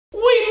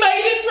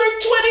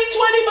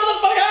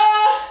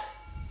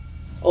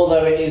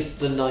Although it is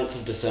the 9th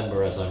of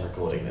December as I'm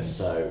recording this,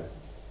 so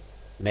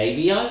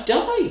maybe I've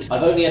died.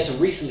 I've only had to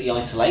recently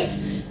isolate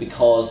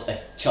because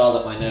a child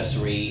at my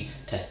nursery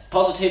tested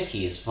positive.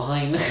 He is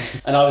fine.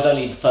 And I was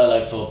only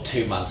furloughed for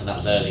 2 months, and that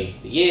was early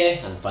the year,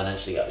 and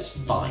financially I was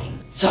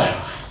fine.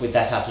 So, with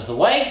that out of the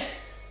way,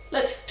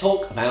 let's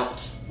talk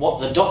about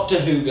what the Doctor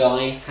Who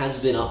guy has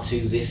been up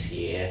to this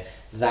year.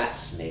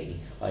 That's me.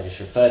 I just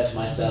referred to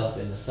myself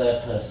in the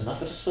third person. I've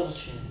got a swivel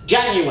chair.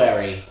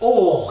 January.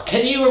 Oh,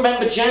 can you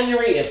remember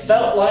January? It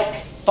felt like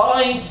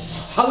 5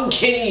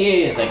 hunking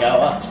years ago,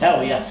 I'll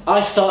tell you.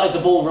 I started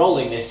the ball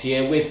rolling this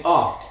year with,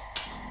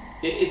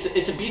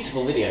 it's a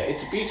beautiful video.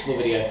 It's a beautiful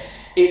video.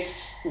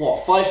 It's,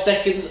 what, 5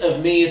 seconds of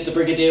me as the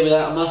Brigadier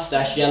without a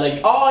mustache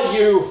yelling, "Are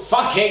you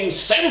fucking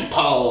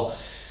simple?"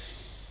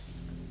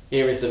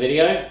 Here is the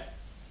video.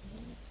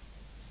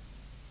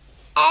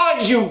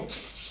 Are you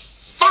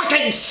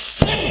fucking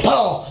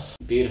simple?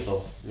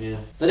 Beautiful, yeah.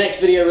 The next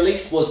video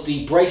released was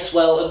the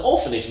Bracewell and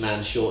Orphanage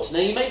Man short. Now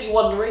you may be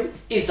wondering,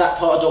 is that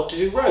part of Doctor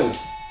Who Road?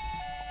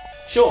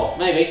 Sure,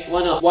 maybe,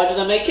 why not? Why did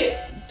I make it?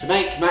 To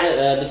make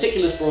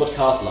Meticulous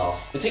Broadcast laugh.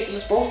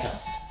 Meticulous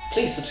Broadcast.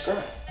 Please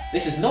subscribe.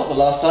 This is not the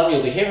last time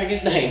you'll be hearing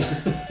his name.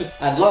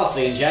 And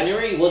lastly in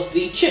January was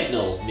the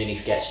Chibnall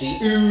mini-sketch, the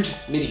Ood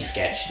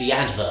mini-sketch, the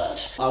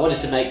advert. I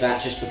wanted to make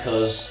that just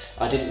because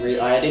I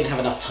didn't have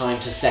enough time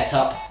to set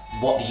up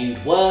what the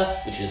Ood were,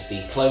 which is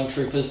the clone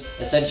troopers,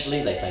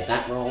 essentially. They played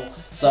that role.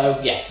 So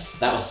yes,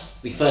 that was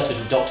the first bit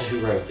of Doctor Who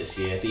Road this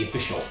year, the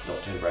official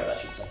Doctor Who Road, I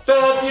should say.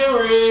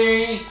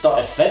 February!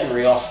 Started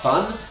February off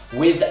fun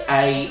with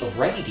a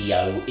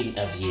radio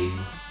interview.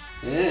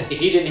 Yeah.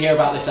 If you didn't hear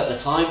about this at the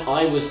time,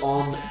 I was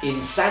on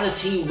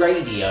Insanity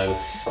Radio.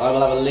 I will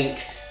have a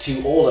link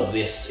to all of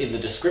this in the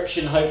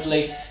description,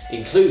 hopefully,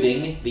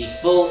 including the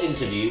full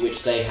interview,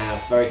 which they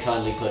have very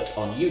kindly put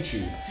on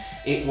YouTube.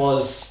 It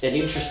was an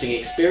interesting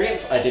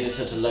experience. I did it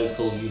at a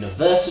local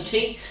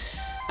university,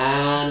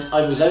 and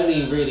I was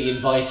only really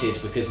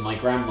invited because my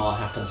grandma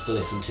happens to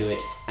listen to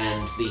it,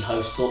 and the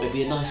host thought it'd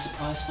be a nice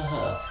surprise for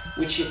her,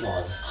 which it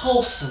was.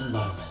 Wholesome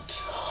moment.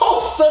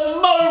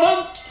 Wholesome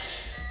moment!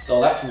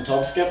 Stole that from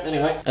Tomska,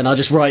 anyway. And I'll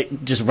just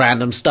write just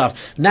random stuff.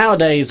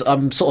 Nowadays,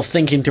 I'm sort of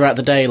thinking throughout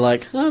the day,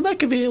 like, oh, that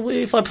could be,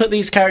 if I put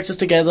these characters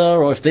together,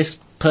 or if this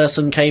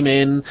person came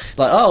in,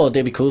 like, oh,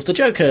 it'd be cool if the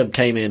Joker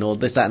came in, or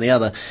this, that, and the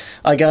other.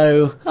 I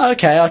go,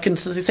 okay, I can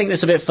think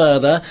this a bit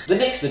further. The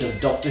next bit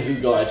of Doctor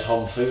Who guy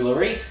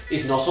tomfoolery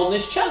is not on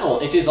this channel.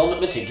 It is on the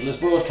Meticulous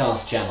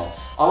Broadcast channel.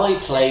 I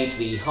played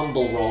the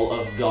humble role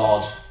of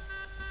God.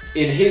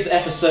 In his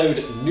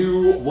episode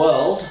New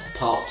World,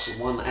 parts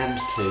 1 and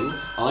 2,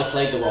 I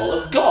played the role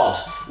of God,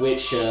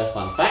 which,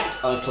 fun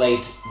fact, I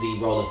played the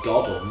role of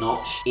God, or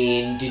Notch,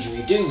 in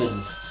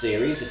Didgeridooman's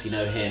series, if you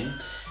know him,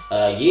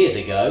 years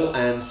ago,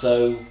 and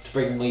so to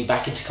bring me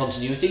back into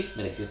continuity,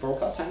 Meticulous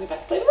Broadcast had me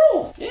back to play the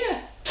role, yeah.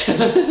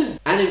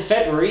 And in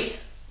February,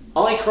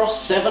 I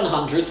crossed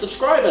 700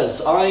 subscribers.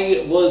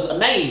 I was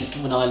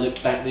amazed when I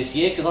looked back this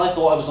year, because I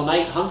thought I was on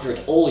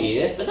 800 all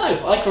year, but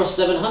no, I crossed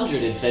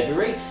 700 in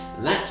February,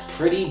 and that's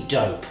pretty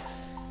dope.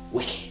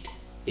 Wicked.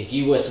 If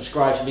you were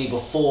subscribed to me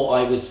before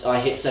I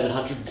hit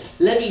 700,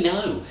 let me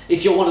know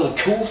if you're one of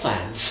the cool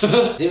fans.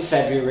 In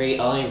February,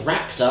 I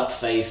wrapped up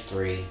Phase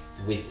 3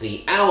 with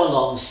the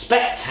hour-long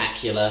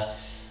spectacular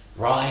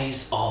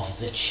Rise of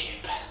the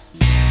Chip.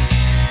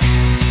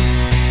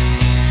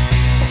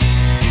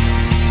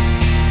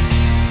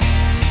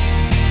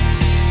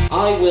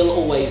 I will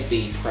always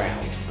be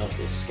proud of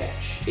this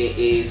sketch. It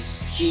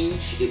is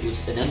huge, it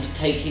was an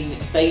undertaking.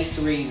 Phase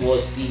 3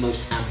 was the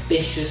most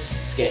ambitious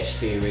sketch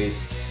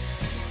series.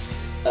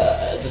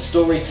 The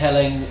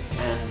storytelling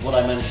and what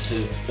I managed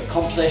to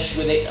accomplish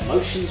with it,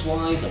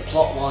 emotions-wise and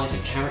plot-wise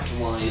and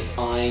character-wise,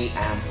 I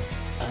am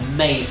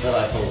amazed that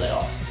I pulled it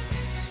off.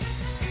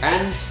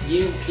 And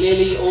you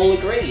clearly all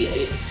agree,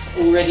 it's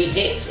already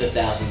hit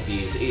 1,000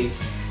 views. It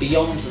is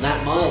beyond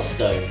that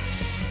milestone.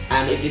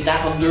 And it did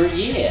that under a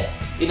year.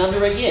 In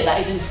under a year,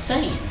 that is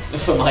insane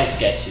for my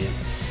sketches.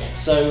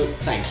 So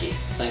thank you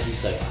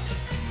so much.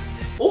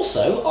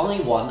 Also,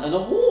 I won an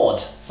award,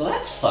 so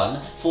that's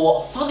fun,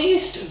 for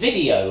funniest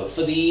video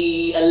for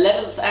the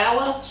 11th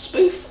hour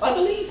spoof, I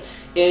believe,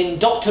 in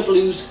Dr.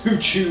 Blue's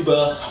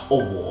YouTuber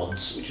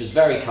Awards, which was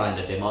very kind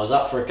of him. I was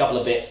up for a couple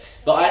of bits,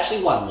 but I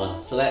actually won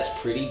one, so that's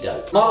pretty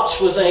dope. March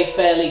was a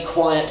fairly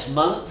quiet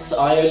month.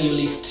 I only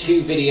released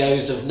 2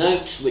 videos of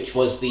note, which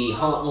was the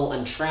Hartnell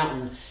and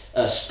Troughton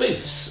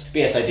spoofs. But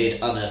yes, I did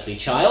Unearthly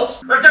Child.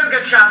 Look, don't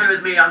get shouty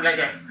with me, young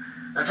lady.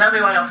 Now tell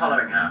me why you're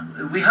following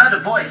her. We heard a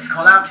voice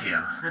call out to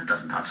you. It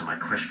doesn't answer my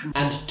question.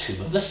 And Tomb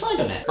of the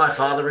Cybermen. My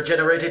father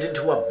regenerated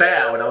into a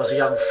bear when I was a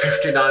young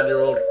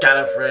 59-year-old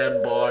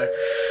Gallifreyan boy.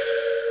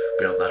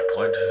 Beyond that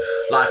point,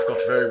 life got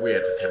very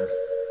weird with him.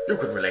 You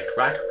can relate,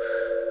 right?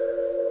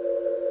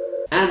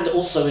 And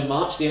also in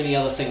March, the only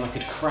other thing I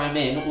could cram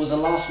in was a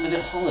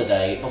last-minute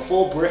holiday.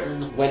 Before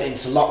Britain went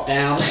into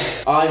lockdown,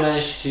 I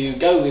managed to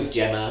go with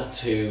Gemma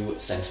to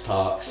Centre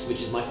Parks,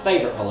 which is my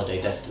favourite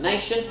holiday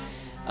destination.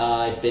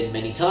 I've been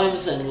many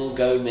times and will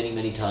go many,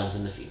 many times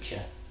in the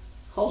future.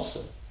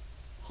 Wholesome.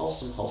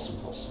 Wholesome, wholesome,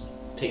 wholesome.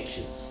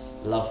 Pictures.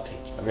 Love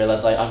pictures. I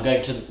realised I'm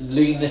going to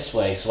lean this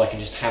way so I can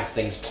just have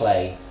things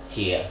play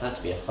here.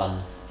 That'd be a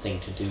fun thing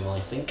to do,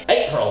 I think.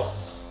 April!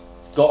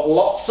 Got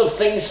lots of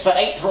things for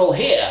April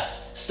here.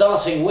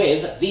 Starting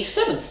with the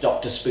 7th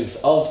Doctor spoof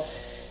of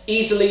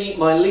easily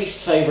my least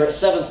favourite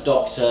 7th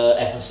Doctor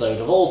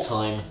episode of all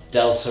time,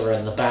 Delta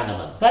and the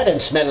Bannerman. I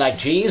don't smell like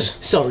cheese.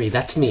 Sorry,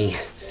 that's me.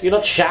 You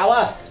not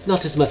shower?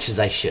 Not as much as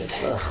I should.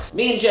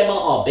 Me and Gemma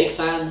are big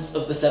fans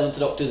of the 7th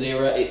Doctor's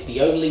era. It's the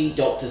only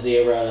Doctor's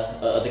era,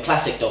 the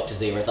classic Doctor's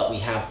era, that we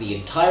have the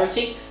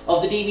entirety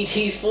of the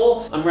DVDs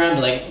for. I'm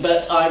rambling,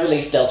 but I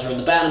released Delta and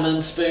the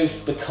Bannerman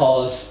spoof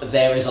because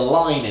there is a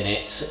line in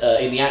it,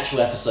 in the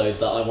actual episode,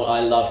 that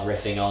I love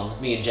riffing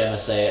on. Me and Gemma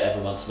say it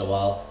every once in a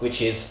while,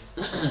 which is...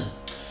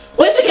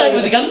 Where's the guy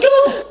with the gun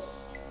gone?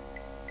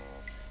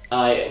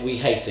 We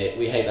hate it.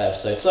 We hate that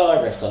episode, so I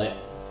riffed on it.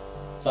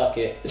 Fuck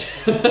it.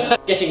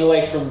 Getting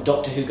away from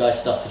Doctorwhoguy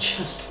stuff for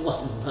just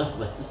one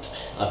moment.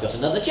 I've got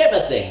another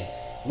Gemma thing.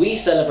 We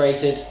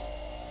celebrated...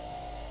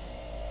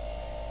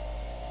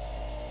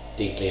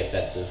 Deeply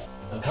offensive.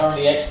 I'm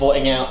currently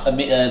exporting out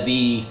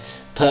the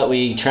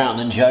Pertwee, Troughton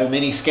and Joe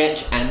mini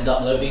sketch and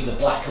uploading the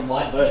black and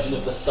white version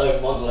of the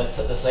stone monoliths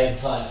at the same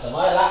time, so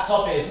my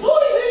laptop is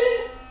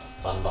noisy!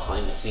 Fun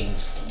behind the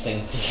scenes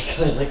thing for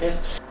you guys, I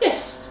guess.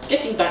 Yes,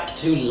 getting back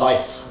to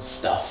life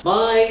stuff.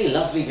 My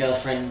lovely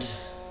girlfriend...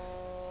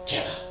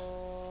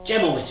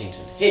 Gemma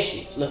Whittington. Here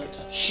she is, look at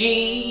her.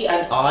 She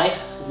and I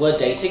were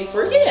dating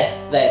for a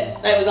year then.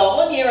 It was our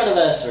 1 year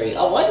anniversary.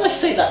 Oh, why did I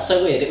say that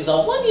so weird? It was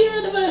our 1 year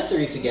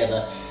anniversary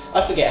together.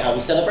 I forget how we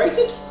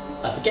celebrated.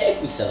 I forget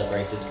if we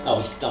celebrated. Oh,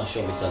 I'm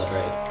sure we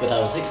celebrated. But I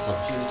will take this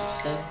opportunity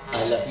to say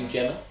I love you,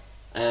 Gemma,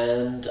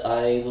 and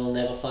I will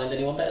never find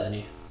anyone better than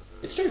you.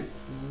 It's true.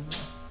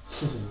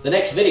 The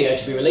next video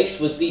to be released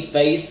was the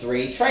Phase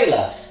 3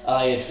 trailer.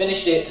 I had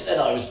finished it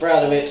and I was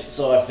proud of it,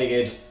 so I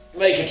figured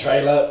make a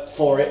trailer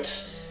for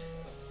it.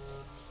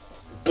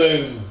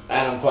 Boom!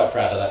 And I'm quite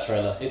proud of that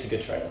trailer. It's a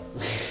good trailer.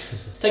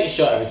 Take a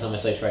shot every time I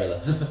say trailer.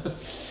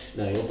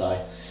 No, you'll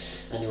die.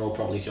 And you're all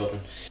probably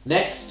children.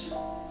 Next,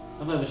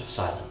 a moment of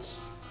silence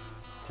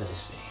for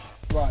this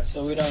video. Right,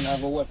 so we don't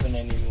have a weapon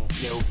anymore.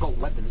 Yeah, we've got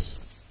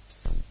weapons.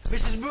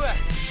 Mrs. Brewer!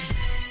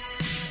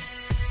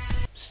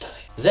 Stunning.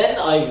 Then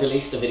I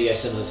released a video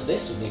similar to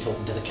this with me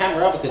talking to the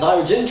camera because I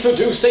was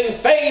introducing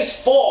Phase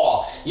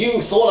 4!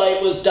 You thought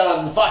it was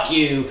done, fuck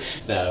you!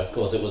 No, of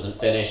course it wasn't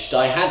finished.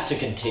 I had to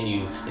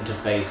continue into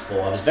Phase 4.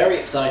 I was very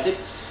excited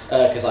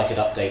because I could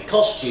update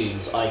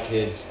costumes, I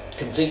could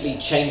completely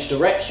change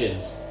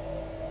directions.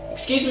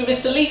 Excuse me,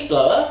 Mr. Leaf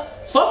Blower?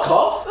 Fuck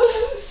off!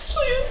 It's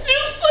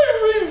just so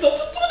rude, I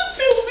just want to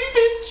film me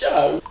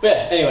video! But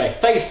yeah, anyway,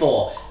 Phase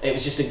 4. It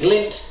was just a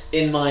glint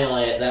in my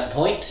eye at that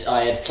point.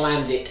 I had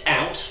planned it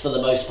out for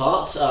the most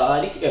part.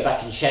 I need to go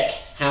back and check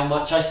how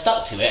much I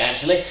stuck to it,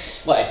 actually.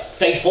 Well,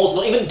 Phase 4's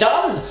not even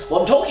done!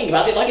 Well, I'm talking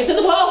about it like it's in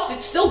the past,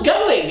 it's still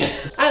going!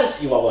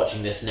 As you are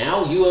watching this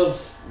now, you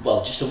have,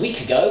 well, just a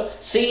week ago,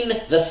 seen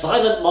the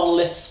Silent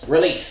Monoliths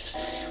released,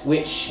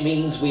 which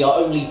means we are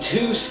only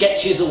 2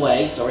 sketches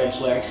away, sorry I'm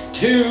swearing,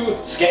 2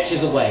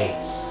 sketches away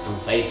from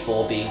Phase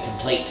 4 being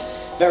complete.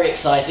 Very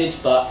excited,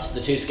 but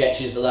the 2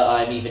 sketches that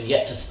I'm even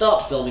yet to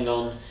start filming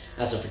on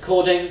as of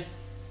recording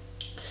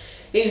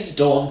is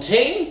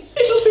daunting.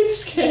 It's a bit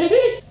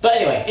scary. But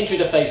anyway, intro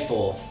to Phase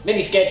 4.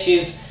 Mini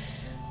sketches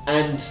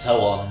and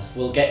so on.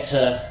 We'll get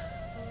to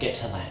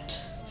that.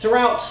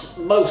 Throughout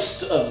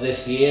most of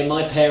this year,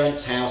 my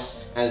parents'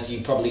 house, as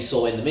you probably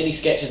saw in the mini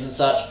sketches and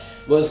such,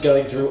 was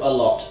going through a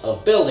lot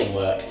of building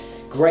work.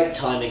 Great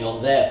timing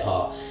on their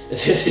part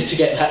to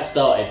get that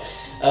started.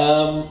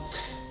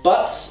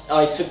 But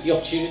I took the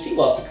opportunity,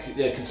 whilst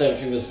the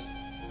conservatory was,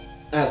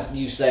 as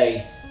you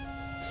say,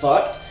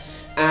 fucked,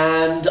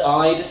 and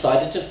I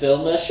decided to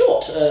film a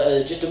short,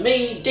 just of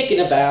me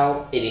dicking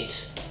about in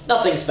it.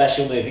 Nothing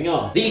special, moving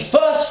on. The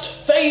first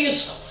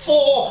Phase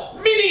 4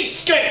 mini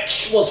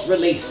sketch was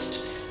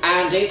released,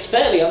 and it's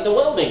fairly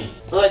underwhelming.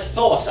 I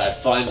thought I'd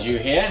find you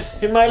here,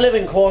 in my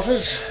living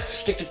quarters.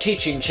 Stick to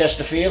teaching,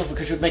 Chesterfield,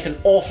 because you'd make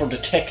an awful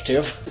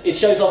detective. It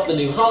shows off the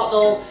new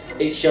Hartnell,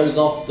 it shows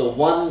off the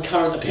one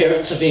current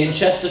appearance of Ian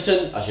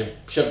Chesterton. I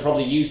should have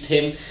probably used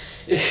him.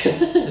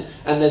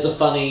 And there's a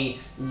funny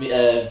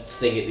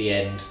thing at the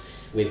end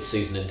with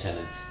Susan and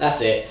Tennant.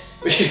 That's it.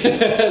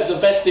 The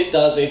best it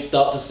does is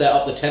start to set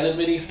up the Tennant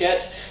mini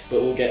sketch,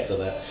 but we'll get to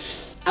that.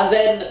 And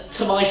then,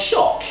 to my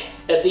shock,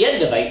 at the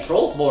end of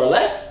April, more or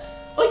less,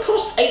 I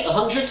crossed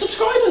 800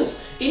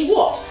 subscribers in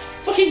what?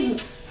 Fucking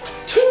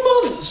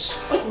 2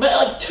 months!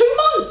 Like 2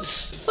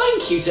 months!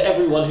 Thank you to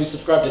everyone who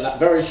subscribed in that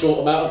very short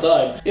amount of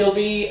time. It'll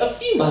be a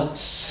few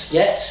months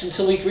yet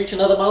until we reach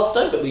another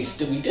milestone, but we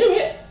do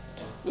it.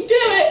 We do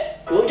it!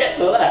 We'll get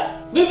to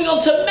that. Moving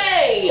on to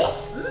May!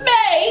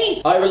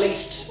 May! I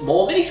released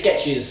more mini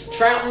sketches.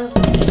 Troughton.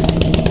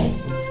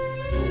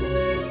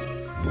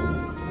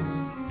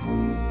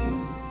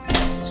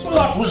 Well,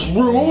 that was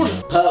rude.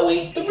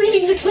 Pertwee. The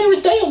readings are clear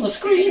as day on the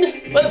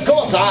screen. Well, of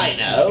course I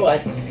know.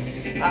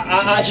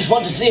 I just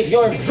want to see if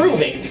you're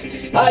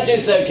improving. I do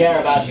so care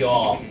about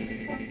your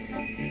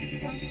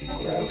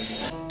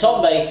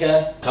Tom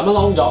Baker. Come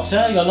along,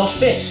 Doctor, you're not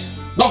fit.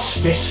 Not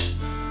fit?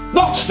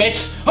 Not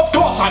fit? Of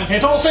course I'm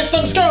fit, all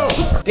systems go!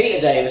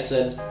 Peter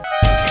Davison.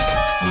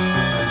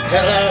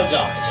 Hello,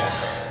 Doctor.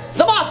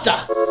 The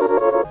Master!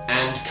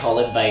 And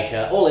Colin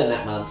Baker, all in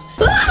that month.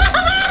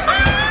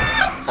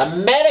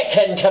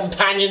 American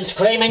companion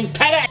screaming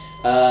penny!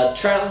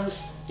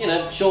 Troughton's, you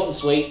know, short and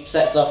sweet,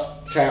 sets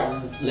off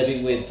Troughton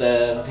living with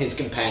his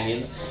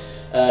companions.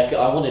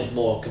 I wanted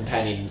more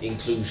companion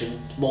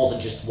inclusion, more than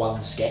just one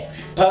sketch.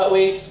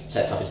 Pertwee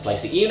sets up his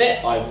place at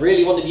Unit. I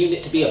really wanted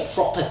Unit to be a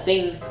proper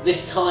thing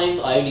this time.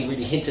 I only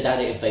really hinted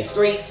at it in Phase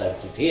 3, so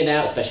it's here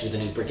now, especially with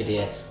the new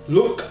Brigadier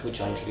look,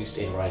 which I introduced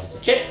in Rise of the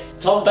Chip.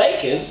 Tom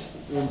Baker's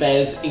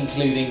bears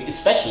including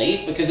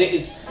especially because it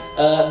is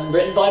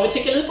written by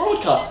Meticulous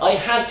Broadcast. I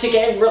had to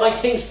get him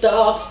writing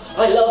stuff.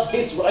 I love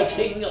his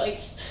writing.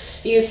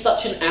 He is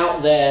such an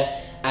out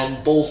there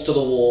and balls to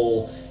the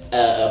wall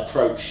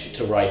approach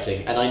to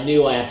writing, and I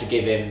knew I had to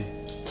give him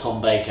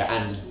Tom Baker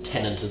and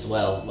Tennant as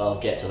well.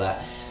 I'll get to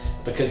that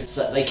because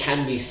they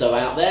can be so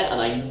out there, and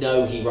I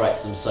know he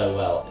writes them so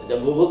well.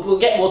 We'll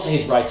get more to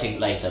his writing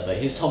later, but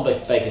his Tom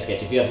Baker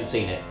sketch, if you haven't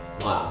seen it,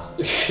 wow.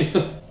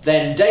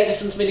 Then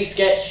Davison's mini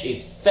sketch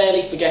is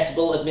fairly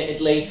forgettable,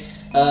 admittedly.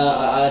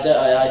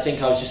 I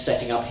think I was just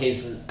setting up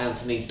his and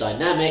Anthony's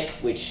dynamic,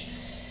 which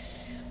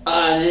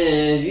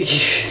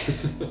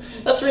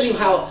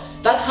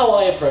that's how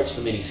I approach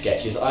the mini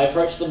sketches. I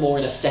approach them more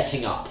in a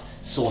setting up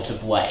sort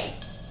of way,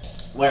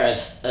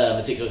 whereas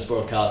Meticulous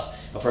Broadcast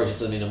approaches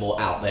them in a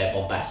more out there,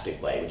 bombastic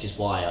way, which is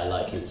why I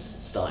like his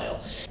style.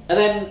 And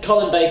then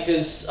Colin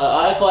Baker's,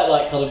 I quite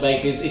like Colin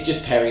Baker's. It's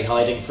just Perry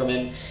hiding from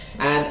him.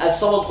 And as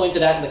someone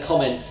pointed out in the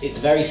comments, it's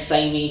very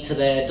samey to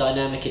their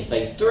dynamic in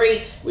Phase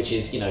 3, which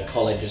is, you know,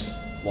 Colin just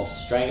wants to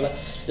strangle her.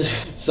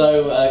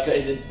 So,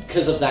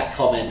 because of that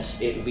comment,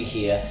 it will be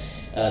here,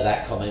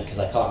 that comment, because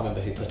I can't remember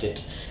who put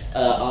it.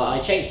 I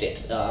changed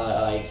it.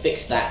 I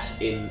fixed that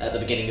at the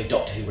beginning of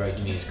Doctor Who Road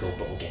the Musical,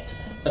 but we'll get to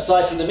that.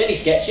 Aside from the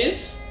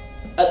mini-sketches,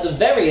 at the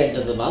very end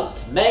of the month,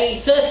 May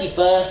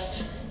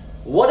 31st,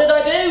 what did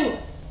I do?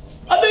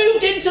 I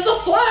moved into the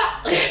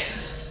flat!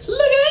 Look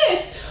at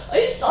this!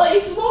 It's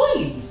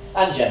mine!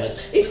 And Gemma's.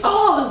 It's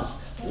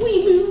ours!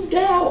 We moved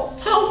out!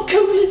 How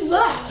cool is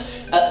that?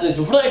 At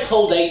the ripe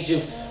old age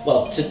of,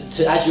 well,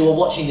 as you are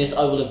watching this,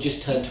 I will have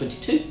just turned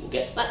 22. We'll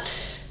get to that.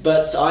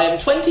 But I am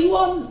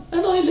 21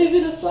 and I live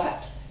in a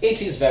flat.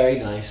 It is very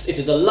nice. It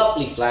is a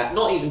lovely flat,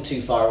 not even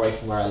too far away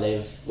from where I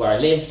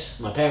lived,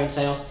 my parents'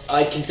 house.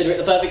 I consider it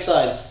the perfect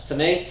size for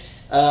me.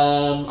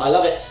 I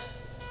love it.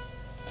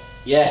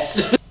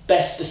 Yes.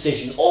 Best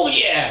decision. Oh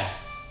yeah!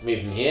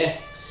 Moving here.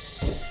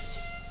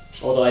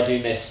 Although I do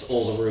miss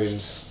all the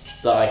rooms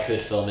that I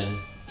could film in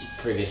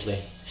previously.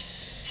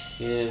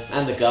 Yeah,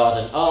 and the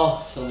garden.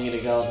 Oh, filming in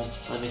a garden.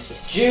 I miss it.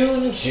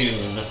 June.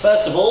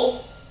 First of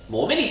all,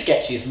 more mini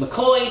sketches.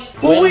 McCoy.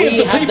 When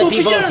we have the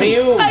people for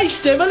you.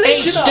 Ace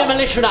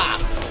Demolitioner!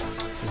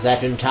 Is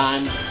that in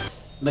time?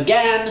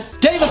 McGann.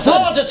 Davison!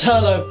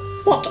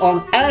 Turlo. What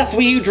on earth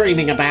were you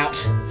dreaming about?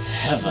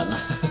 Heaven.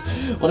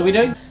 What are we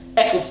doing?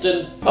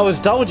 Eccleston. I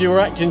was told you were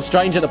acting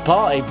strange at the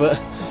party, but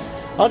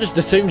I just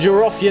assumed you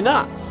were off your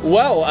nut.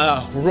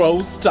 Well,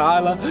 Rose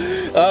Tyler,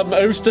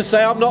 who's to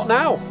say I'm not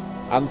now?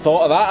 Hadn't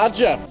thought of that, had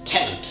you?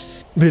 Tennant.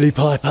 Billy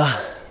Piper.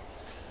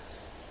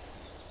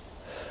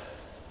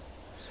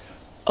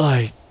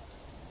 I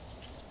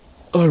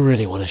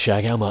really want to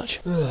shag. How much?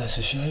 Oh, that's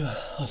a shame.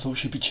 I thought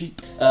she'd be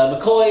cheap.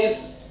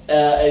 McCoy's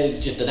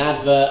is just an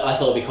advert. I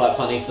thought it'd be quite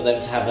funny for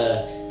them to have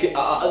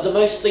the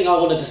most thing I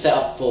wanted to set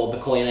up for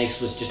McCoy and Ace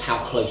was just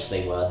how close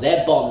they were.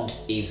 Their bond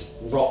is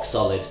rock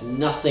solid.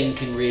 Nothing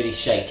can really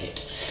shake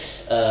it.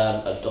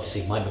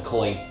 Obviously my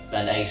McCoy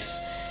and Ace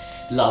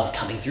love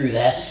coming through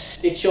there.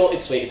 It's short,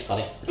 it's sweet, it's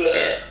funny.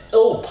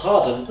 Oh,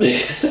 pardon.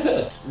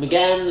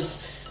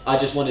 McGann's, I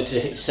just wanted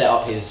to set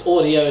up his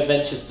audio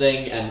adventures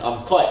thing, and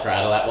I'm quite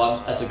proud of that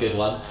one. That's a good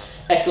one.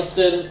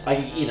 Eccleston,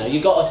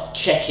 you got to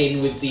check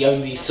in with the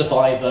only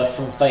survivor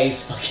from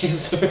Phase fucking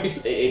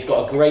 3. It's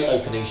got a great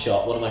opening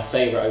shot, one of my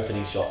favourite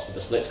opening shots with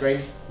the split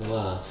screen.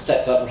 Wow.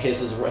 Sets up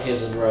his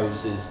and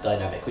Rose's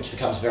dynamic, which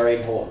becomes very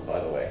important,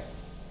 by the way.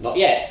 Not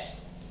yet,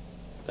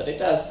 but it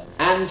does.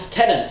 And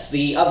Tennant's,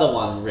 the other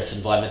one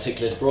written by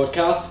Meticulous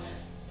Broadcast.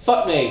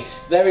 Fuck me,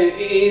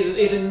 it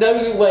is in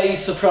no way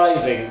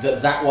surprising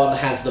that that one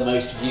has the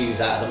most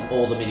views out of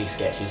all the mini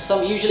sketches.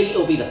 Usually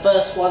it'll be the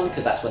first one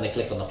because that's when they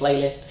click on the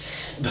playlist.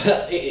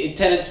 But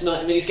Tennant's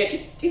mini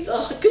sketches is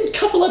a good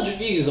couple hundred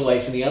views away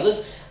from the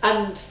others,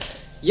 and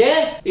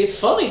yeah, it's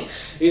funny.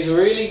 It's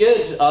really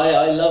good.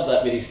 I love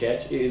that mini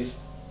sketch. It is.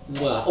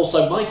 Wow.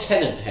 Also, my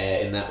Tennant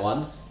hair in that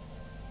one,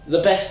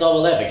 the best I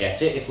will ever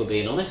get it, if we're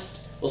being honest.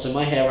 Also,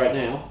 my hair right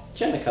now.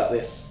 Gemma cut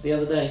this the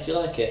other day. Do you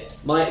like it?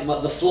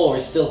 The floor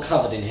is still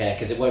covered in hair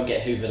because it won't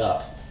get hoovered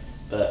up.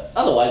 But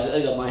otherwise,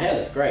 my hair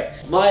looks great.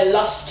 My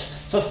lust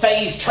for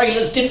Phase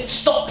trailers didn't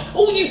stop.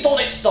 Oh, you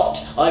thought it stopped.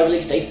 I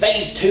released a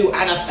Phase 2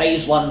 and a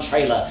Phase 1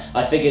 trailer.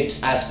 I figured,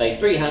 as Phase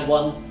 3 had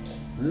one,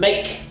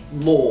 make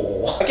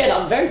more. Again,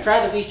 I'm very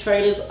proud of these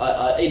trailers.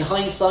 In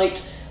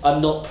hindsight,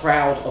 I'm not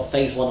proud of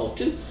phase 1 or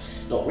 2,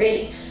 not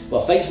really.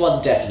 Well, phase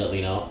 1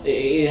 definitely not.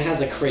 It has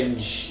a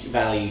cringe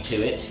value to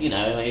it, you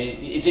know.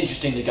 It's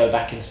interesting to go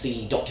back and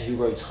see Doctor Who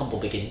Road's humble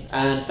beginning.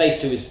 And phase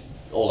 2 is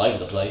all over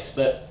the place,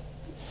 but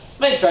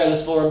made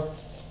trailers for them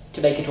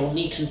to make it all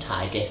neat and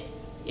tidy.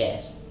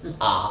 Yes.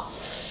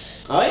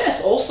 Oh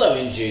yes, also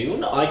in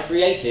June, I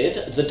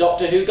created the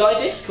Doctorwhoguy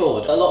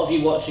Discord. A lot of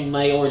you watching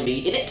may already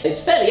be in it.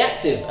 It's fairly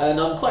active, and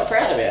I'm quite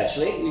proud of it,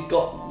 actually. We've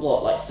got,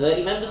 what, like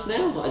 30 members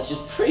now? That's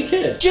just pretty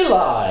good.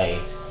 July.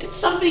 Did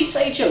somebody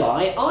say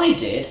July? I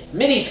did.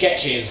 Mini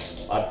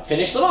sketches. I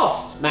finished them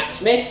off. Matt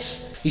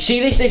Smith's. You see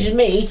this? This is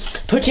me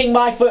putting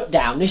my foot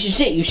down. This is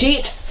it. You see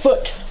it?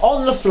 Foot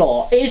on the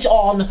floor is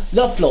on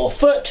the floor.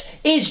 Foot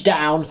is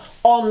down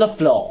on the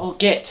floor. I'll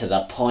get to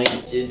the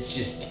point. It's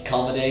just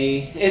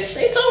comedy. It's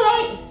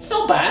alright. It's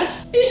not bad.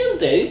 It'll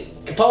do.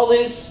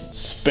 Capoli's.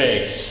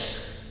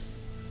 Space.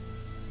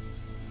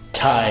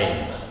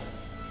 Time.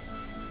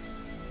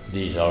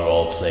 These are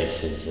all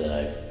places that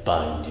I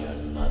find your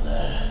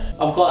mother.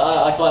 I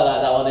quite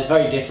like that one. It's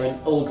very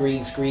different. All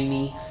green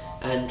screeny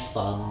and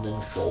fun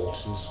and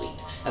short and sweet.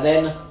 And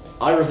then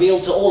I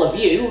revealed to all of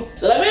you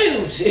that I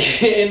moved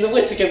in the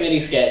Whittaker mini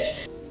sketch.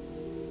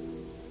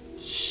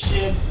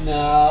 Should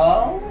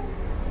know.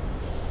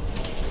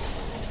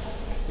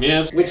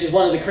 Yes. Which is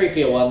one of the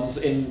creepier ones,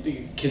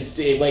 because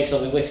it wakes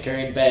up with Whittaker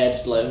in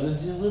bed, like,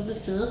 what the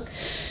fuck?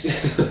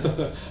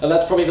 And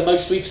that's probably the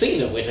most we've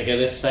seen of Whittaker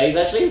this phase,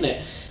 actually, isn't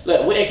it?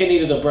 Look, Whittaker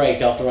needed a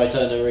break after I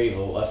turned her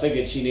evil. I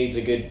figured she needs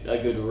a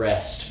good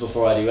rest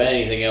before I do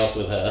anything else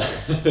with her.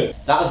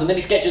 That was the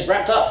mini sketches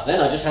wrapped up. Then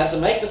I just had to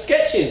make the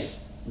sketches.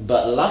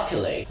 But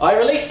luckily, I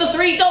released the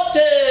 3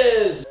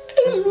 Doctors!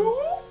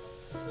 Hello,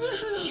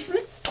 this is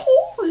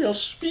Victoria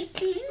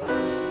speaking.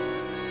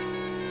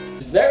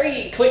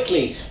 Very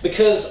quickly,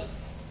 because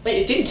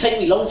it didn't take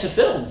me long to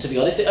film, to be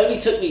honest. It only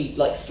took me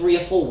like 3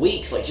 or 4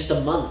 weeks, like just a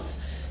month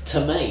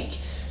to make.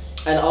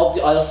 And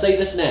I'll say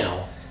this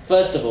now.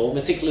 First of all,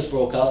 Meticulous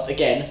Broadcast,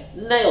 again,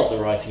 nailed the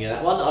writing in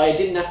that one. I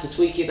didn't have to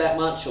tweak it that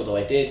much, although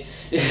I did,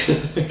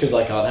 because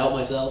I can't help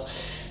myself.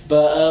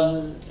 But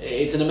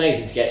it's an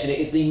amazing sketch, and it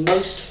is the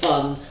most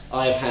fun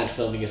I've had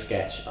filming a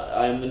sketch.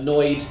 I'm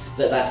annoyed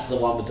that that's the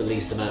one with the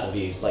least amount of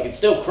views. Like, it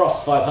still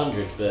crossed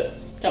 500, but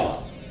come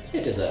on,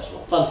 it deserves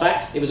more. Fun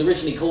fact, it was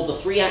originally called The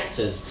 3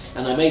 Actors,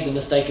 and I made the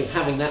mistake of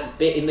having that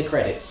bit in the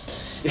credits.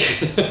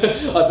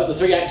 I put the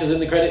 3 actors in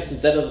the credits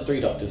instead of the 3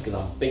 Doctors because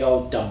I'm a big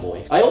old dumb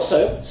boy. I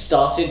also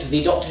started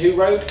the Doctor Who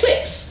Road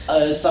clips.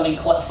 Something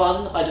quite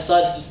fun I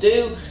decided to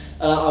do.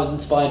 I was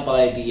inspired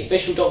by the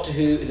official Doctor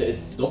Who.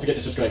 Don't forget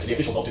to subscribe to the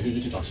official Doctor Who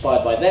YouTube channel.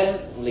 Inspired by them,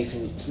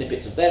 releasing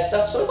snippets of their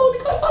stuff, so I thought it would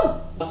be quite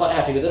fun. I'm quite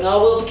happy with it, and I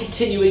will be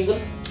continuing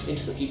them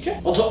into the future.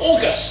 On to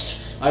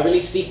August! I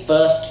released the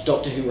first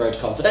Doctor Who Road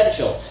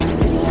Confidential.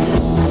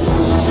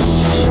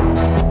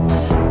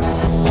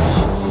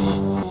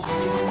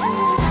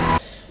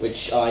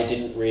 Which I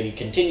didn't really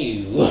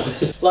continue.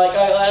 Like,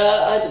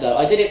 I don't know,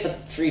 I did it for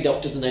 3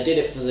 Doctors and I did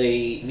it for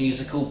the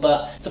musical,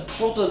 but the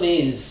problem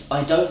is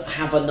I don't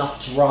have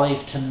enough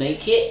drive to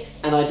make it,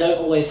 and I don't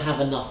always have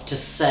enough to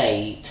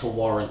say to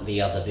warrant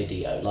the other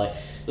video. Like,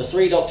 the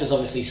 3 Doctors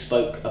obviously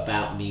spoke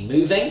about me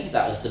moving,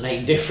 that was the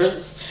main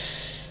difference,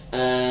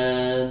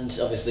 and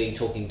obviously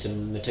talking to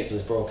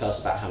Meticulous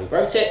Broadcast about how we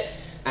wrote it,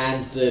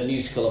 and the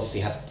musical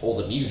obviously had all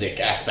the music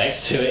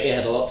aspects to it, it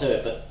had a lot to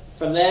it, but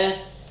from there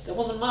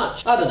wasn't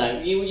much. I don't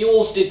know, you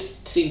all did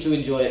seem to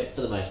enjoy it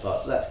for the most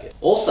part, so that's good.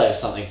 Also,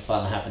 something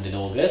fun happened in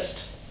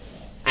August.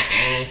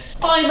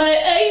 I'm an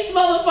ace,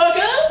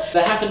 motherfucker!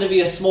 There happened to be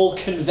a small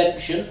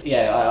convention.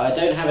 Yeah, I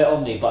don't have it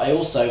on me, but I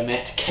also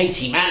met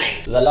Katie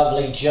Manning, the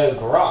lovely Joe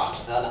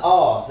Grant,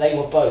 and they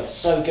were both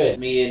so good.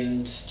 Me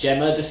and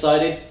Gemma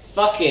decided,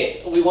 fuck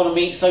it, we want to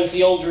meet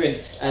Sophie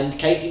Aldred and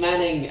Katie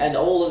Manning and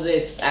all of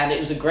this, and it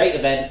was a great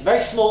event.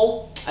 Very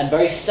small and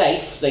very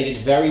safe. They did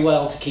very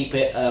well to keep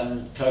it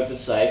COVID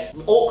safe.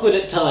 Awkward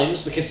at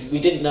times because we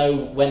didn't know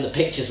when the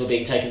pictures were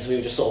being taken, so we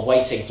were just sort of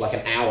waiting for like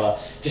an hour,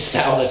 just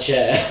sat on a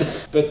chair.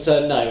 But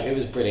no, it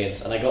was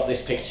brilliant, and I got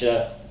this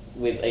picture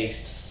with a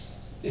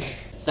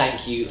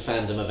thank you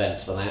fandom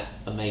events for that.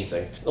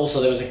 Amazing. Also,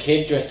 there was a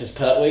kid dressed as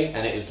Pertwee,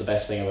 and it was the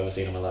best thing I've ever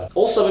seen in my life.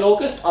 Also in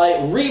August, I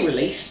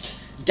re-released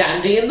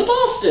Dandy and the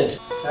Bastard.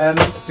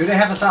 Do they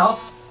have a south?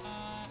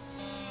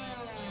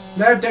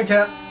 No, don't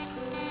care.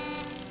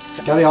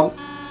 Carry on.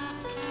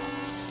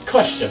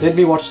 Question. Let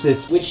me watch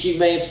this. Which you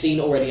may have seen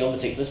already on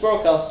Meticulous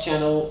Broadcast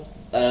channel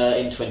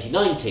in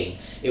 2019.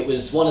 It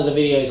was one of the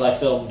videos I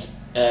filmed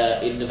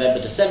in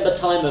November-December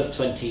time of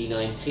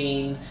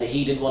 2019.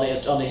 He didn't want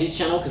it on his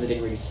channel because it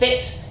didn't really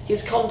fit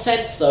his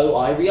content, so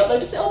I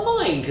re-uploaded it on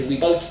mine because we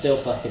both still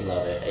fucking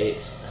love it.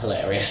 It's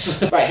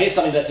hilarious. Right, here's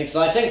something that's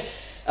exciting.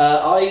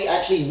 I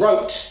actually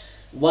wrote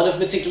one of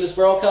Meticulous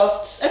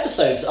Broadcast's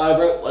episodes. I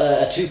wrote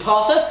a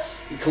 2-parter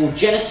called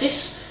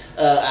Genesis.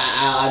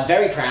 I'm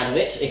very proud of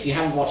it. If you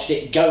haven't watched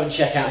it, go and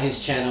check out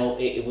his channel.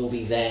 It will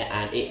be there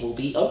and it will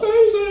be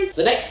amazing.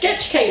 The next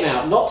sketch came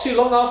out not too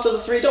long after the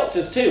 3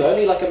 Doctors too,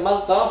 only like a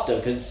month after,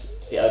 because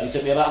It only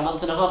took me about a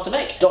month and a half to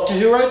make. Doctor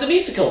Who Road the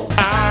musical.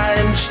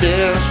 I'm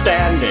still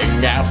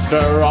standing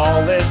after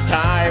all this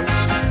time,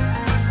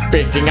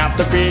 picking up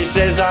the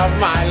pieces of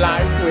my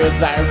life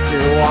without you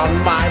on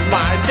my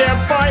mind, dear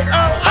boy.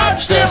 Oh, I'm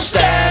still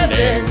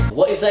standing.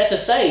 What is there to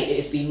say?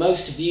 It's the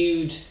most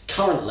viewed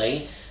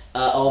currently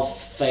of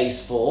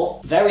Phase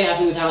 4. Very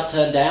happy with how it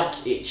turned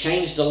out. It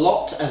changed a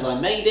lot as I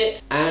made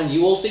it, and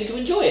you all seem to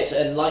enjoy it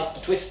and like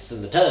the twists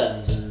and the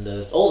turns and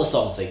all the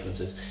song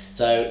sequences.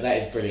 So that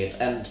is brilliant.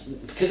 And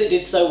because it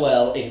did so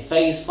well in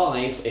Phase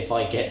 5, if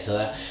I get to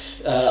that,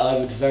 I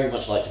would very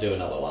much like to do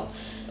another one.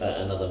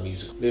 Another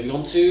musical. Moving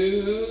on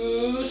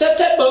to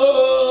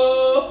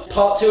September!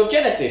 Part 2 of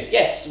Genesis.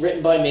 Yes,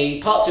 written by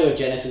me. Part 2 of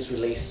Genesis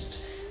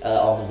released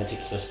on the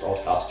Meticulous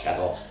Broadcast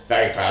channel.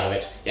 Very proud of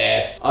it.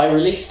 Yes. I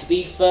released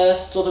the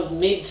first sort of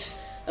mini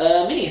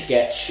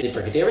sketch, The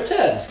Brigadier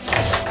Returns.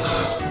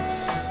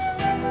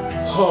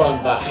 Oh,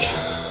 I'm back.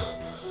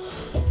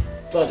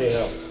 Bloody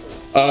hell.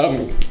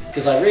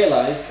 Because I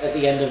realised at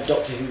the end of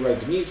Doctor Who Road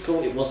the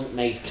musical, it wasn't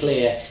made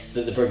clear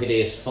that the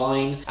Brigadier's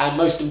fine. And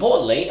most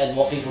importantly, and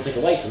what people took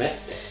away from it,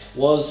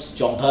 was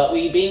John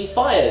Pertwee being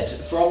fired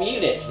from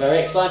Unit. Very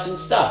exciting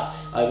stuff.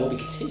 I will be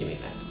continuing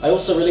that. I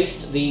also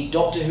released the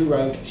Doctor Who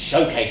Road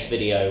showcase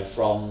video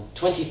from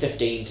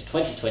 2015 to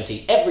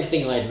 2020.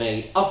 Everything I had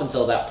made up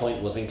until that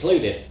point was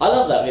included. I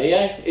love that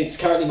video. It's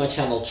currently my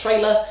channel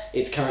trailer.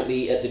 It's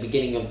currently at the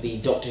beginning of the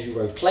Doctor Who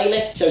Road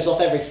playlist. Shows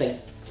off everything.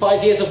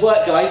 5 years of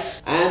work,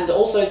 guys. And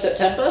also in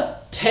September,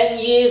 10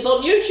 years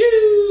on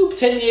YouTube!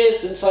 10 years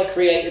since I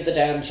created the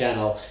damn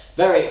channel.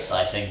 Very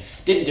exciting.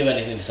 Didn't do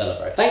anything to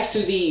celebrate. Thanks to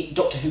the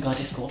Doctorwhoguy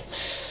Discord,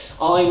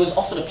 I was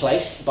offered a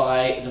place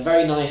by the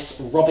very nice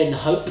Robin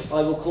Hope,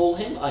 I will call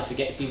him. I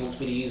forget if he wants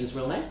me to use his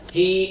real name.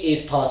 He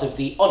is part of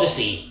the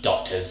Odyssey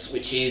Doctors,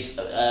 which is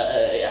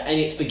in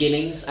its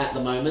beginnings at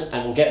the moment,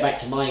 and we'll get back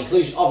to my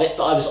inclusion of it,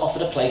 but I was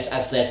offered a place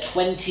as their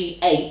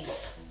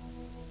 28th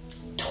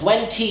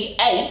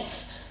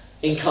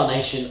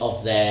incarnation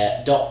of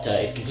their Doctor.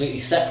 It's completely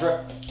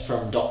separate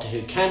from Doctor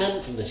Who canon,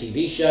 from the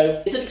TV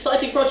show. It's an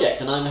exciting project,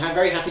 and I'm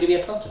very happy to be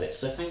a part of it,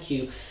 so thank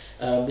you,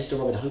 Mr.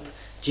 Robin Hope.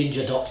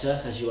 Ginger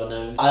Doctor, as you are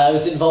known. I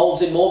was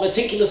involved in more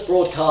Meticulous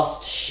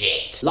Broadcast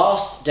shit.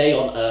 Last Day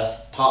on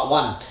Earth, Part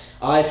 1.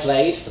 I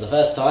played, for the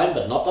first time,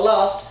 but not the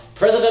last,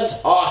 President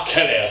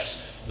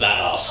Archelius, that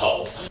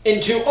asshole.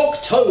 Into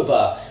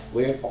October.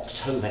 We're in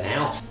October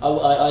now.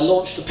 I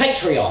launched the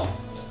Patreon.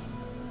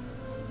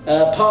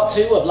 Part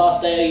 2 of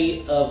Last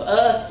Day of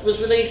Earth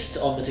was released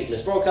on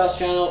Meticulous Broadcast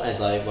channel,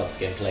 as I once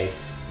again played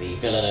the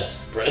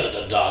villainous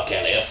President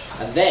Archelius.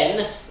 And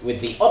then, with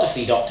the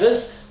Odyssey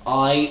Doctors,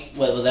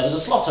 well, there was a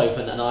slot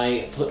open and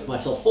I put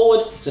myself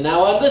forward, so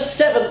now I'm the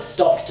 7th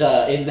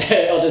Doctor in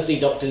the Odyssey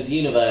Doctors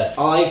universe.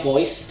 I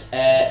voiced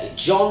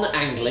John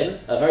Anglin,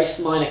 a very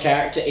minor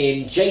character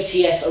in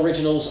JTS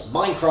Originals'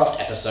 Minecraft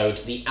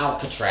episode, The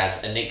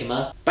Alcatraz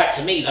Enigma. Back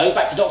to me though,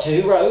 back to Doctor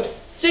Who Road.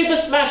 Super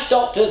Smash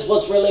Doctors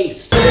was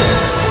released.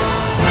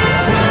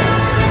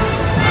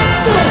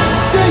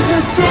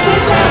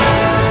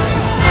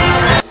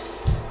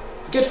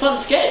 Good fun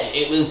sketch.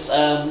 It was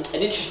an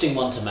interesting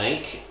one to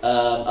make.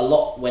 A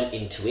lot went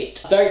into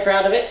it. Very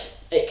proud of it.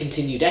 It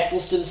continued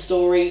Eccleston's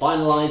story,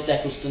 finalised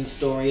Eccleston's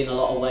story in a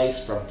lot of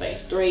ways from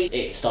Phase 3.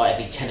 It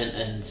started the Tennant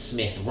and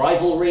Smith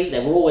rivalry.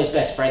 They were always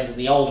best friends in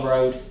the old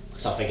road,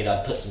 so I figured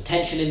I'd put some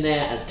tension in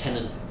there, as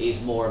Tennant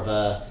is more of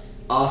a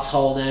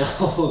asshole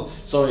now.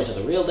 Sorry to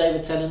the real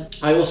David Tennant.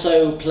 I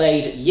also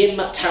played Yim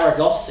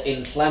Taragoth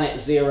in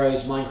Planet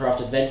Zero's Minecraft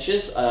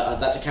Adventures.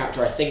 That's a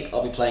character I think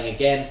I'll be playing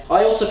again.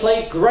 I also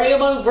played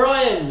Graham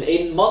O'Brien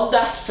in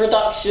Mondas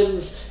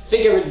Productions'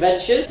 Figure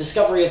Adventures,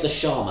 Discovery of the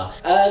Sharma.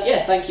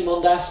 Yes, thank you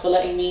Mondas for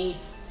letting me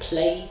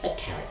play a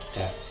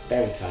character.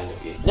 Very kind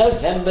of you.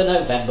 November,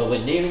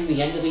 we're nearing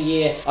the end of the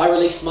year. I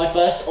released my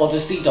first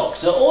Odyssey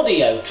Doctor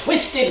audio,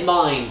 Twisted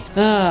Mind.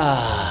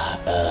 Ah,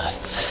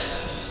 Earth.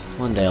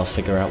 One day I'll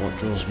figure out what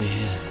draws me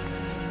here.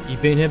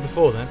 You've been here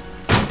before then?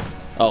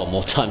 Oh,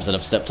 more times than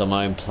I've stepped on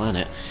my own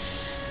planet.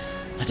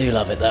 I do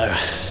love it though.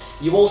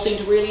 You all seem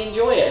to really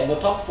enjoy it and we're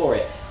pumped for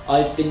it.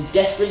 I've been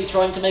desperately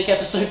trying to make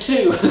episode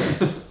 2.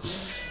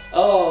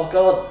 Oh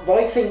god,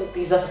 writing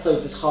these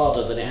episodes is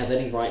harder than it has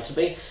any right to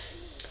be.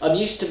 I'm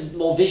used to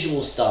more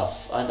visual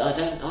stuff.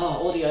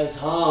 Audio's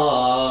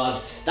hard.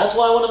 That's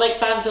why I want to make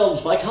fan films,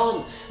 but I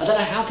can't. I don't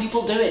know how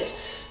people do it.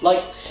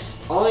 Like,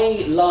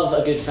 I love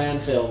a good fan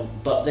film,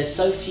 but there's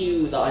so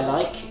few that I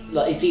like.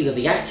 Like, it's either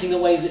the acting that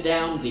weighs it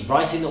down, the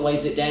writing that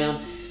weighs it down,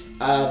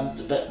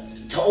 but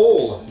to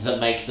all that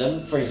make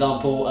them, for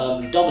example,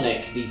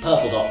 Dominic, the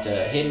Purple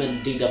Doctor, him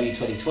and DW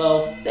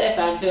 2012, they're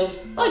fan films.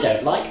 I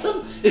don't like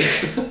them.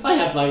 I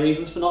have my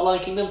reasons for not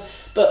liking them,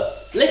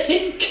 but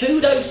flipping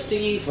kudos to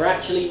you for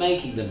actually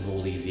making them for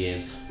all these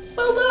years.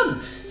 Well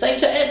done. Same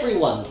to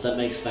everyone that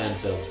makes fan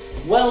films.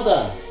 Well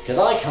done, because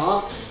I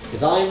can't,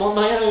 because I'm on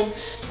my own.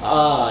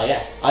 Ah,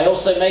 yeah. I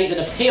also made an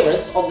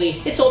appearance on the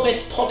Hit or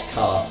Miss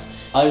podcast.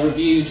 I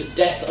reviewed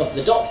Death of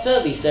the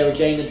Doctor, the Sarah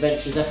Jane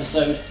Adventures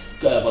episode,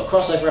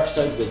 crossover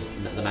episode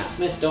with the Matt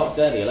Smith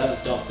Doctor, the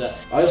 11th Doctor.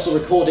 I also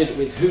recorded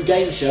with Who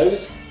Game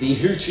Shows, the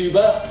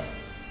Whotuber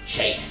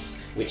Chase,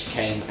 which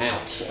came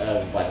out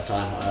by the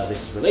time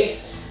this is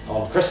released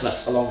on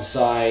Christmas,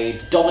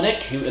 alongside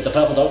Dominic, the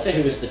Purple Doctor,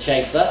 who is the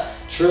Chaser,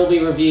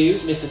 Trilby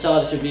Reviews, Mr.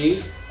 TARDIS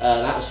Reviews.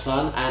 That was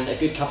fun, and a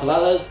good couple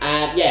others,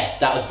 and yeah,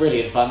 that was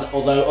brilliant fun.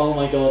 Although, oh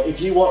my god,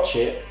 if you watch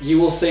it, you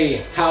will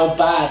see how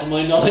bad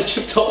my knowledge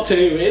of Doctor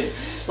Who is.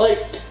 Like,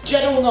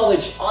 general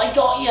knowledge, I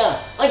got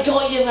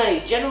you,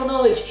 mate. General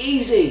knowledge,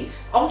 easy.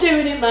 I'm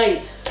doing it,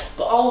 mate.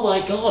 But oh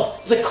my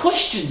god, the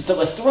questions that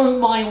were thrown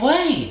my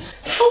way.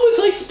 How was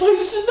I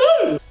supposed to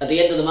know? At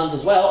the end of the month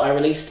as well, I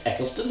released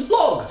Eccleston's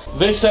vlog.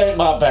 This ain't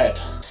my bed.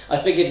 I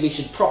figured we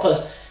should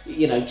proper,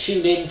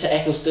 tune in to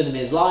Eccleston and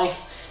his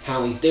life,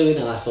 how he's doing,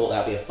 and I thought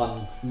that'd be a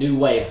fun new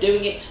way of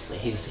doing it,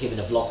 him in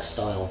a vlog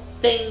style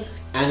thing.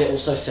 And it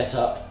also set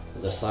up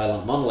the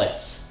Silent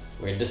Monoliths.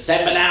 We're in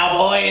December now,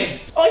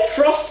 boys! I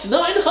crossed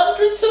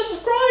 900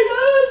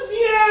 subscribers!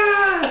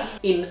 Yeah!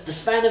 In the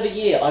span of a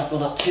year, I've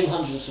gone up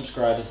 200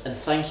 subscribers, and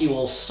thank you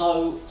all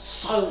so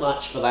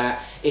much for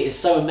that. It is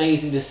so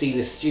amazing to see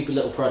this stupid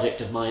little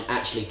project of mine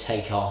actually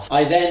take off.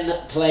 I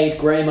then played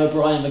Graham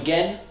O'Brien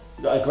again.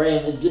 I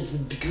then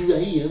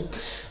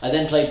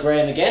played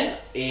Graham again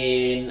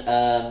in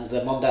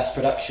the Mondas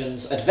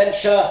Productions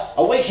Adventure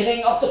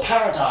Awakening of the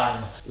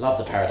Paradigm. Love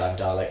the Paradigm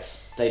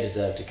Daleks. They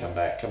deserve to come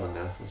back. Come on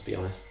now, let's be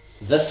honest.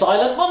 The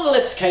Silent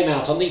Monoliths came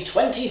out on the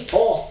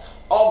 24th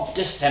of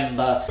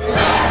December.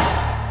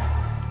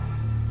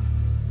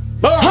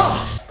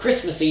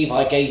 Christmas Eve,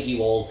 I gave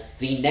you all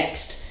the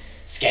next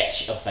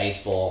sketch of Phase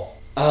 4.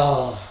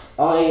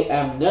 I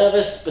am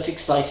nervous but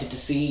excited to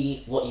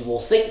see what you all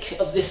think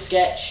of this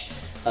sketch.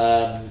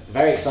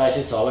 Very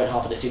excited, so I won't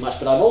harp on it too much,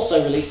 but I'm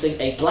also releasing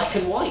a black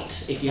and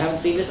white. If you haven't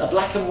seen this, a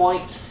black and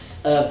white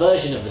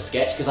version of the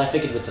sketch, because I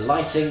figured with the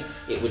lighting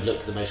it would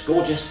look the most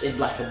gorgeous in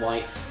black and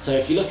white. So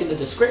if you look in the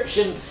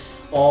description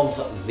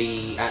of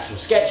the actual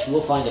sketch, you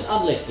will find an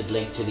unlisted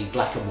link to the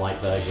black and white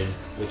version,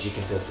 which you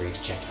can feel free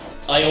to check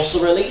out. I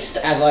also released,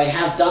 as I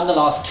have done the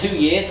last 2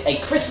 years, a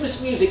Christmas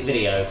music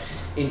video.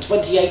 In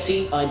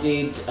 2018 I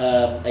did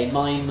a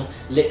mime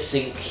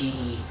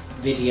lip-sync-y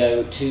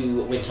video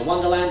to Winter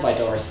Wonderland by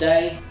Doris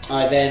Day.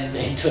 I then,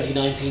 in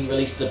 2019,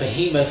 released the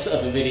behemoth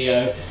of a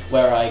video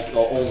where I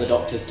got all the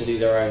Doctors to do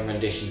their own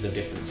renditions of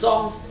different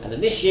songs. And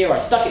then this year I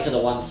stuck it to the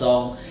one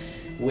song,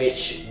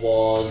 which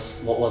was,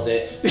 what was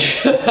it?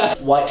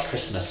 White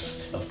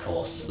Christmas, of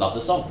course. Love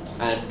the song.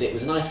 And it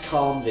was a nice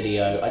calm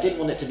video. I didn't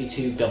want it to be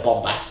too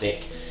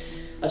bombastic.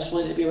 I just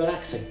wanted it to be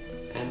relaxing,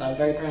 and I'm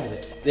very proud of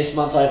it. This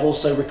month I've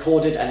also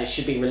recorded, and it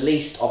should be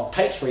released on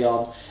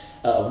Patreon,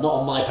 not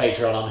on my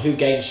Patreon, on Who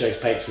Game Show's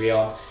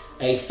Patreon,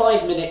 a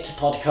 5-minute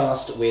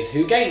podcast with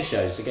Who Game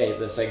Shows, again,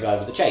 the same guy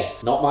with the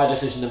Chase. Not my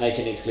decision to make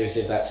an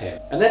exclusive, that's him.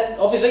 And then,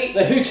 obviously,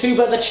 the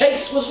Whotuber The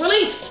Chase was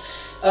released!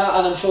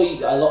 And I'm sure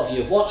a lot of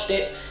you have watched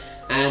it,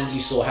 and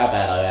you saw how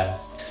bad I am.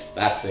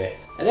 That's it.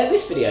 And then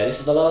this video, this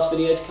is the last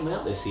video to come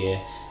out this year.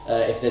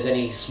 If there's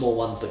any small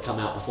ones that come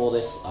out before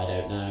this, I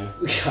don't know.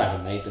 I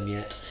haven't made them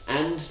yet.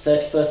 And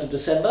 31st of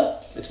December,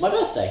 it's my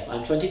birthday.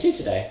 I'm 22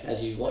 today,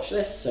 as you watch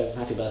this, so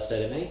happy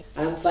birthday to me.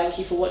 And thank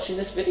you for watching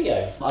this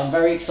video. I'm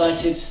very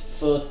excited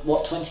for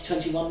what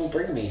 2021 will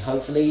bring me.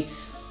 Hopefully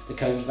the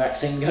COVID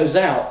vaccine goes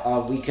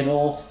out. We can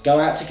all go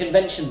out to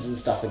conventions and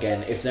stuff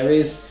again. If there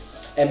is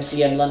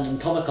MCM London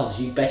Comic Cons,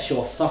 you bet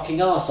your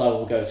fucking arse I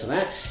will go to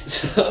that.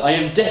 So I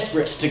am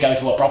desperate to go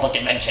to a proper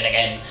convention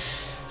again.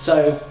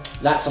 So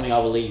that's something I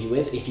will leave you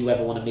with. If you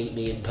ever want to meet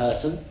me in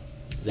person,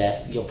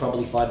 you'll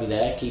probably find me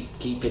there.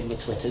 Keep in the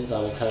Twitters,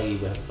 I will tell you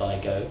if I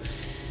go.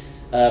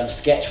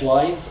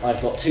 Sketch-wise, I've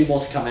got 2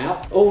 more to come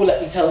out. Oh,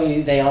 let me tell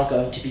you, they are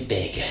going to be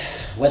big.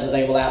 Whether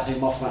they will outdo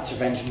Moffat's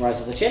Revenge and Rise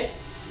of the Chip,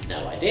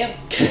 no idea.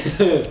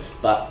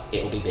 But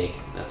it will be big,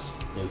 that's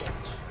no doubt.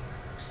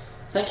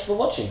 Thank you for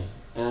watching.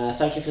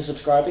 Thank you for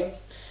subscribing.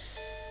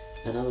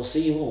 And I will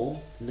see you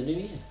all in the new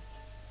year.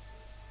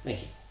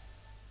 Thank you.